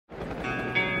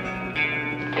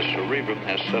cerebrum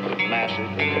has suffered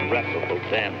massive and irreparable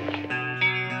damage.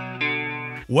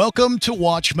 Welcome to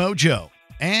Watch Mojo,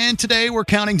 and today we're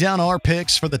counting down our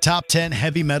picks for the top 10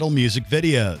 heavy metal music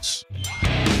videos.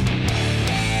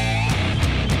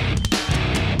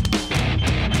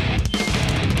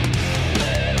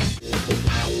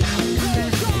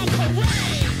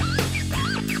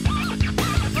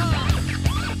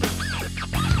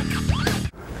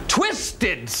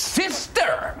 Twisted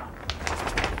Sister!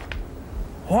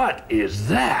 What is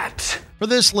that? For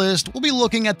this list, we'll be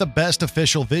looking at the best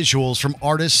official visuals from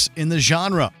artists in the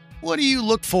genre. What do you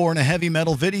look for in a heavy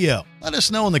metal video? Let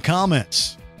us know in the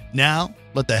comments. Now,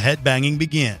 let the headbanging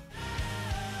begin.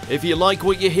 If you like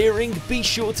what you're hearing, be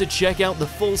sure to check out the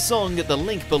full song at the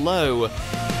link below.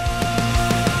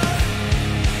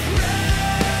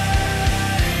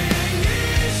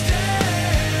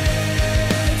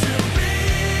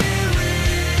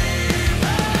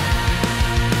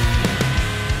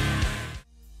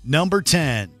 Number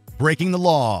 10, Breaking the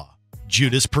Law,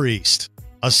 Judas Priest.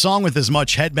 A song with as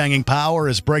much headbanging power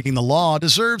as Breaking the Law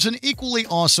deserves an equally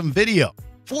awesome video.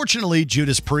 Fortunately,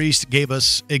 Judas Priest gave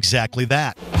us exactly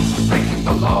that. Breaking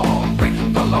the law,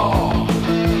 breaking the law,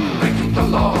 breaking the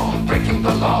law, breaking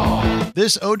the law.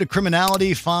 This ode to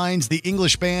criminality finds the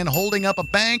English band holding up a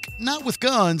bank, not with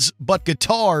guns, but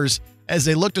guitars, as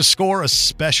they look to score a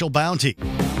special bounty.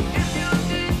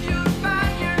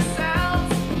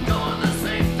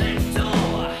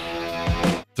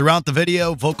 Throughout the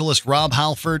video, vocalist Rob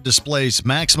Halford displays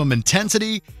maximum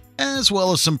intensity, as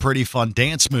well as some pretty fun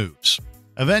dance moves.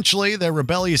 Eventually, their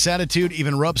rebellious attitude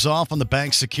even rubs off on the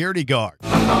bank's security guard.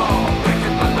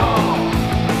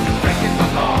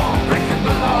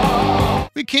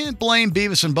 We can't blame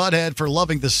Beavis and Butthead for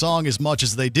loving the song as much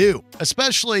as they do,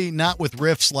 especially not with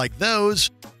riffs like those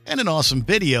and an awesome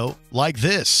video like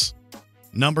this.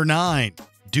 Number 9,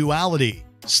 Duality,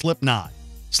 Slipknot.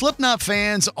 Slipknot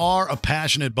fans are a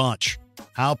passionate bunch.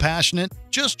 How passionate?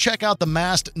 Just check out the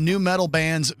masked nu metal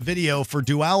band's video for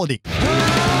Duality.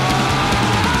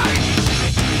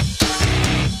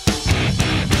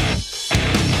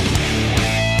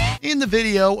 In the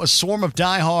video, a swarm of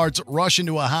diehards rush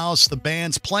into a house the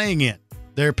band's playing in.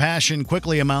 Their passion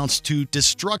quickly amounts to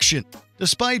destruction.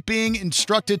 Despite being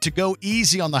instructed to go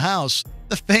easy on the house,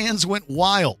 the fans went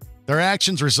wild. Their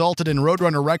actions resulted in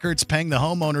Roadrunner Records paying the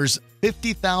homeowners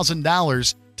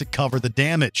 $50,000 to cover the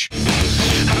damage.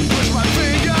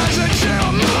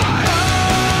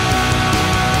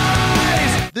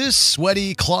 This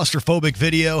sweaty, claustrophobic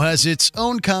video has its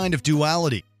own kind of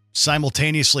duality,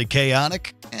 simultaneously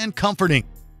chaotic and comforting.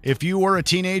 If you were a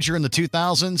teenager in the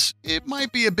 2000s, it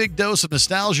might be a big dose of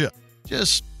nostalgia.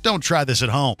 Just don't try this at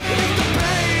home.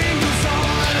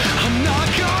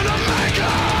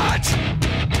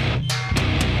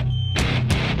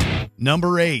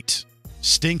 Number 8,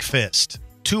 Stinkfist,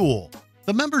 Tool.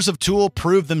 The members of Tool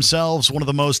proved themselves one of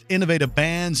the most innovative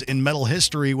bands in metal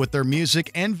history with their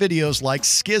music and videos like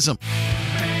Schism.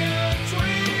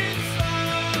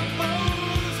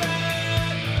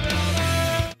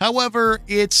 However,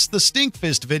 it's the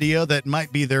Stinkfist video that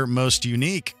might be their most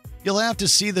unique. You'll have to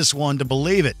see this one to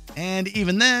believe it, and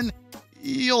even then,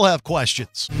 you'll have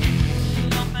questions.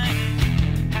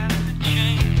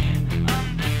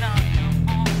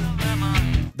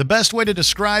 The best way to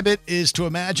describe it is to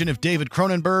imagine if David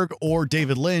Cronenberg or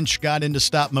David Lynch got into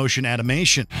stop-motion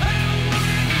animation.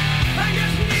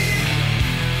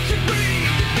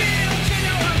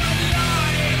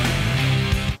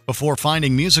 Before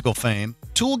finding musical fame,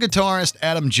 Tool guitarist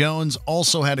Adam Jones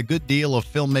also had a good deal of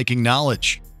filmmaking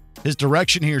knowledge. His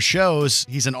direction here shows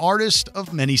he's an artist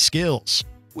of many skills.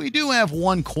 We do have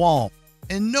one qualm.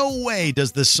 In no way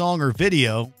does this song or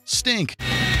video stink.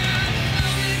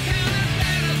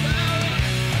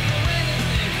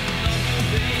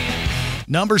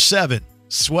 Number 7,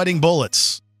 Sweating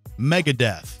Bullets,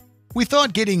 Megadeth. We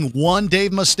thought getting one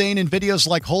Dave Mustaine in videos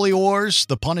like Holy Wars,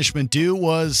 The Punishment Due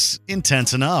was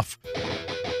intense enough.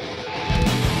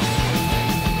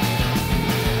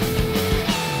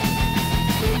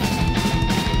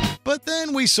 But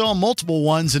then we saw multiple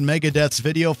ones in Megadeth's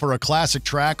video for a classic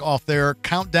track off their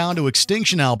Countdown to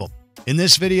Extinction album. In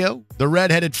this video, the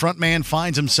red-headed frontman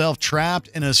finds himself trapped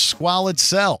in a squalid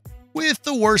cell with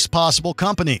the worst possible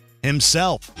company,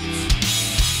 himself.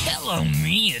 Hello,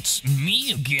 me, it's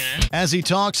me again. As he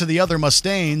talks to the other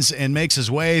Mustaines and makes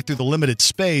his way through the limited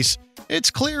space,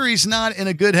 it's clear he's not in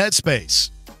a good headspace.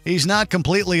 He's not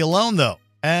completely alone, though,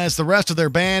 as the rest of their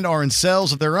band are in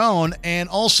cells of their own and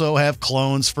also have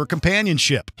clones for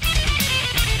companionship.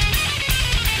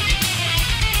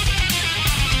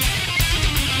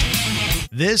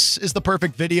 This is the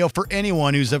perfect video for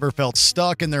anyone who's ever felt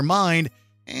stuck in their mind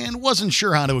and wasn't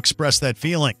sure how to express that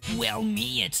feeling. Well,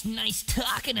 me, it's nice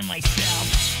talking to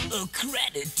myself. A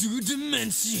credit to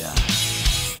dementia.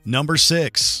 Number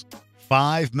 6.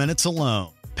 5 Minutes Alone,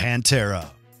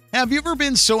 Pantera. Have you ever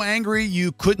been so angry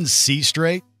you couldn't see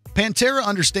straight? Pantera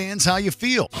understands how you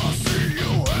feel.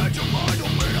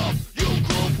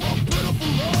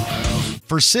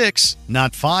 For 6,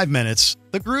 not 5 minutes,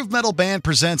 the groove metal band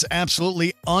presents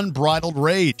absolutely unbridled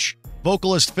rage.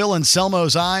 Vocalist Phil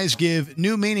Anselmo's eyes give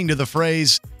new meaning to the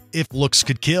phrase, "if looks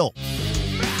could kill."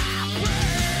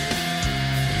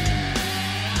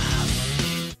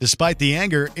 Despite the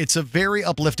anger, it's a very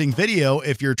uplifting video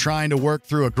if you're trying to work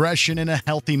through aggression in a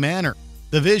healthy manner.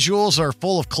 The visuals are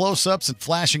full of close-ups and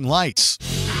flashing lights.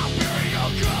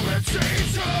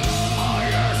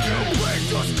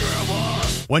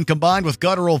 When combined with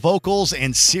guttural vocals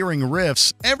and searing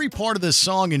riffs, every part of this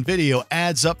song and video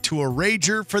adds up to a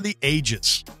rager for the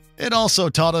ages. It also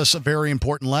taught us a very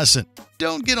important lesson.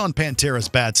 Don't get on Pantera's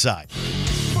bad side.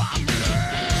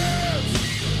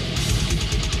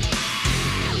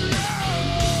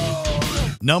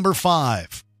 Number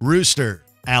 5. Rooster,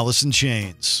 Alice in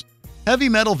Chains. Heavy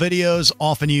metal videos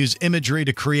often use imagery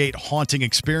to create haunting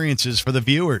experiences for the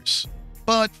viewers.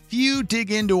 But few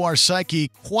dig into our psyche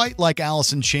quite like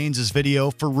Alice in Chains' video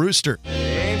for Rooster.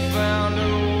 Ain't found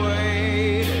a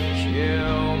way to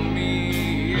kill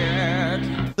me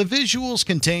yet. The visuals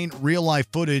contain real-life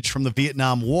footage from the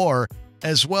Vietnam War,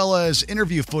 as well as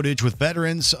interview footage with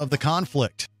veterans of the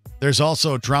conflict. There's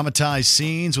also dramatized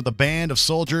scenes with a band of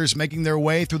soldiers making their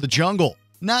way through the jungle,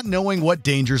 not knowing what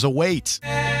dangers await.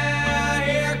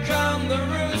 Here come the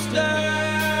rooster.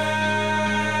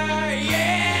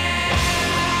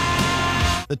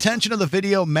 The tension of the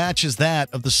video matches that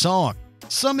of the song.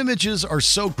 Some images are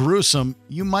so gruesome,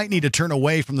 you might need to turn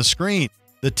away from the screen.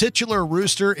 The titular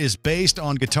rooster is based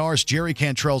on guitarist Jerry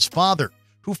Cantrell's father,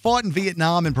 who fought in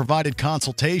Vietnam and provided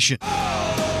consultation.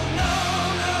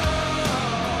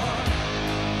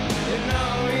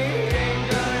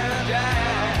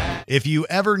 If you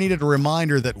ever needed a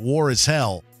reminder that war is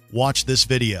hell, watch this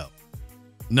video.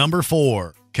 Number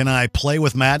 4. Can I Play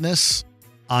with Madness?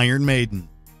 Iron Maiden.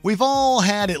 We've all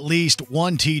had at least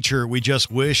one teacher we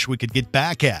just wish we could get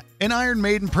back at, and Iron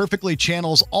Maiden perfectly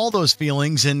channels all those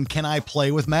feelings in Can I Play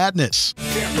with Madness.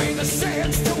 Give me the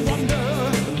sense to wonder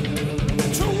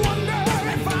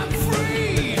if I'm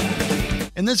free.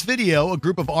 In this video, a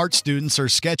group of art students are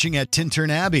sketching at Tintern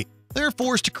Abbey. They're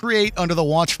forced to create under the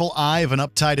watchful eye of an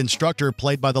uptight instructor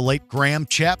played by the late Graham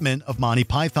Chapman of Monty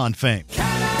Python fame.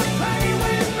 Can I play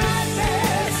with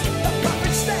madness? The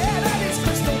puppet stared at his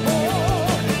crystal ball.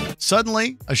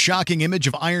 Suddenly, a shocking image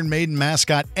of Iron Maiden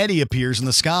mascot Eddie appears in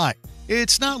the sky.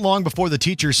 It's not long before the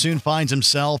teacher soon finds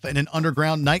himself in an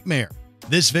underground nightmare.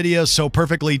 This video so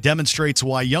perfectly demonstrates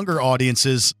why younger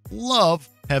audiences love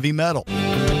heavy metal.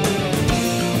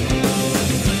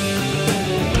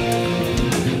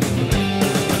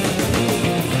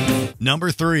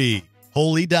 Number 3.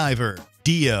 Holy Diver,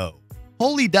 Dio.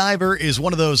 Holy Diver is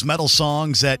one of those metal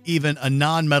songs that even a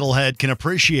non-metalhead can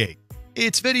appreciate.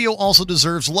 Its video also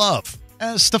deserves love.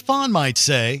 As Stefan might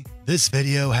say, this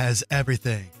video has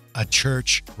everything: a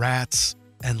church, rats,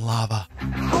 and lava.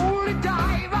 Holy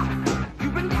diver,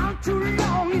 you've been down too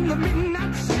long in the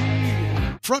midnight sea.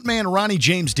 Frontman Ronnie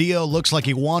James Dio looks like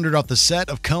he wandered off the set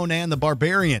of Conan the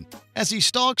Barbarian as he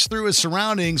stalks through his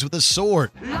surroundings with his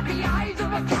sword. Lucky eyes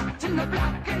of a cat in the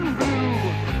black and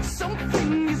blue.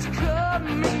 Something is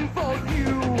coming for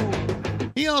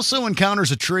you. He also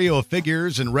encounters a trio of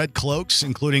figures in red cloaks,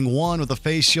 including one with a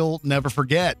face you'll never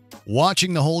forget.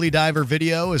 Watching the Holy Diver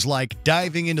video is like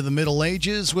diving into the Middle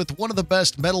Ages with one of the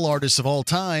best metal artists of all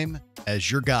time as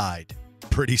your guide.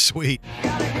 Pretty sweet.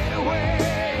 Gotta get away.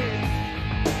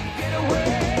 Get away.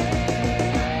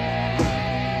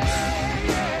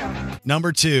 Yeah.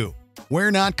 Number 2.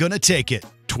 We're Not Gonna Take It,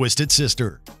 Twisted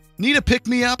Sister. Need a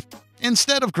pick-me-up?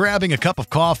 Instead of grabbing a cup of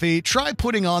coffee, try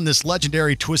putting on this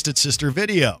legendary Twisted Sister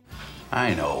video.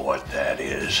 I know what that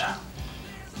is.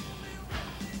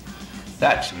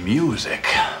 That's music.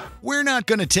 We're Not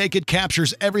Gonna Take It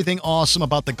captures everything awesome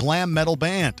about the glam metal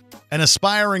band. An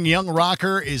aspiring young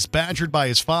rocker is badgered by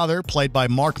his father, played by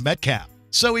Mark Metcalf,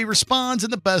 so he responds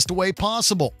in the best way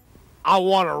possible. I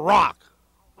want to rock.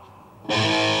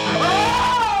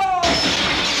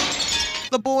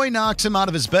 The boy knocks him out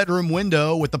of his bedroom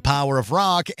window with the power of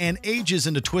rock and ages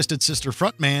into Twisted Sister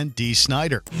frontman Dee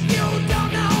Snider. You don't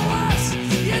know us.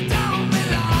 You don't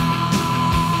belong.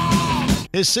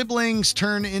 His siblings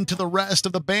turn into the rest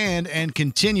of the band and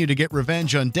continue to get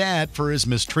revenge on Dad for his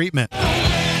mistreatment. We're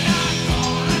not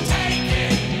gonna take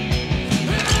it.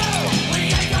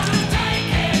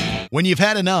 When you've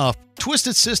had enough,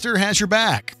 Twisted Sister has your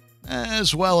back,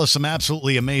 as well as some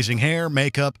absolutely amazing hair,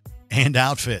 makeup, and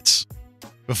outfits.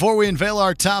 Before we unveil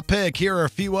our top pick, here are a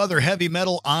few other heavy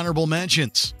metal honorable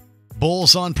mentions.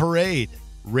 Bulls on Parade,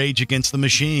 Rage Against the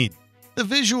Machine. The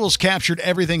visuals captured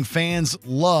everything fans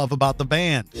love about the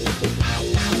band.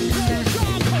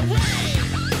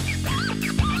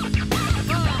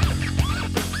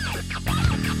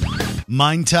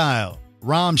 Mein Teil,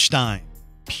 Rammstein,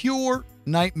 pure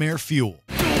nightmare fuel.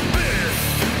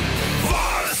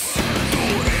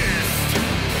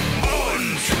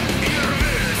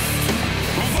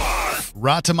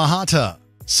 Rata Mahata,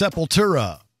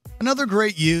 Sepultura, another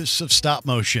great use of stop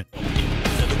motion.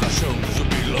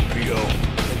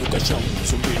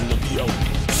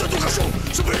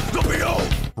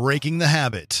 Breaking the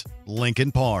Habit,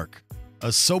 Linkin Park,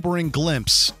 a sobering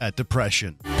glimpse at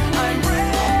depression.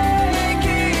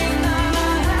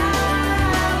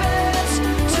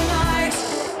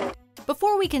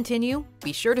 Before we continue,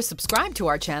 be sure to subscribe to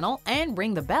our channel and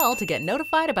ring the bell to get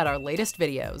notified about our latest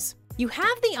videos. You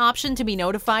have the option to be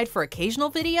notified for occasional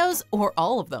videos or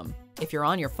all of them. If you're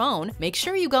on your phone, make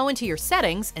sure you go into your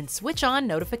settings and switch on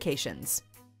notifications.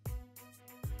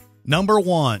 Number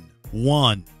 1.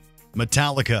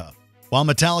 Metallica. While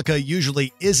Metallica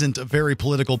usually isn't a very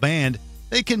political band,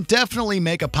 they can definitely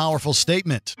make a powerful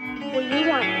statement. Well, you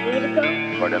want political?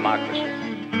 For democracy,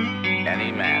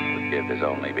 any man would give his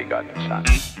only begotten son.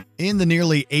 In the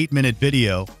nearly 8-minute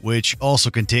video, which also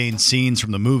contains scenes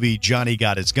from the movie Johnny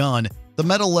Got His Gun, the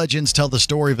metal legends tell the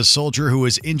story of a soldier who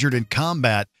was injured in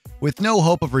combat with no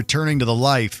hope of returning to the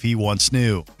life he once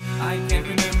knew. I can't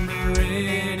remember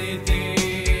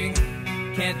anything.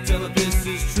 Can't tell if this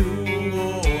is true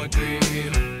or a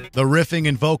dream. The riffing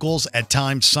and vocals, at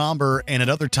times somber and at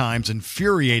other times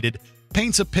infuriated,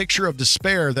 paints a picture of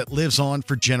despair that lives on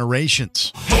for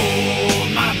generations.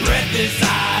 Hold my breath as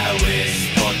I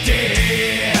wish for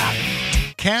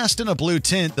death. Cast in a blue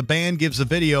tint, the band gives the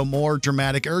video more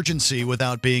dramatic urgency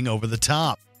without being over the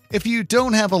top. If you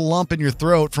don't have a lump in your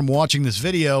throat from watching this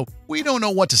video, we don't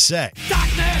know what to say.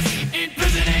 Darkness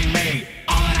imprisoning me.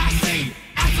 All that I see,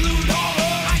 absolute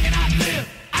horror. I cannot live,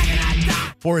 I cannot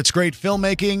die. For its great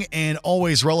filmmaking and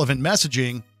always relevant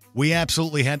messaging, we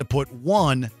absolutely had to put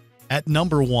one at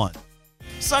number 1.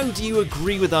 So do you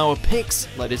agree with our picks?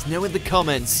 Let us know in the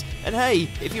comments. And hey,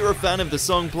 if you're a fan of the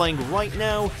song playing right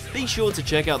now, be sure to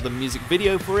check out the music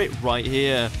video for it right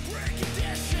here.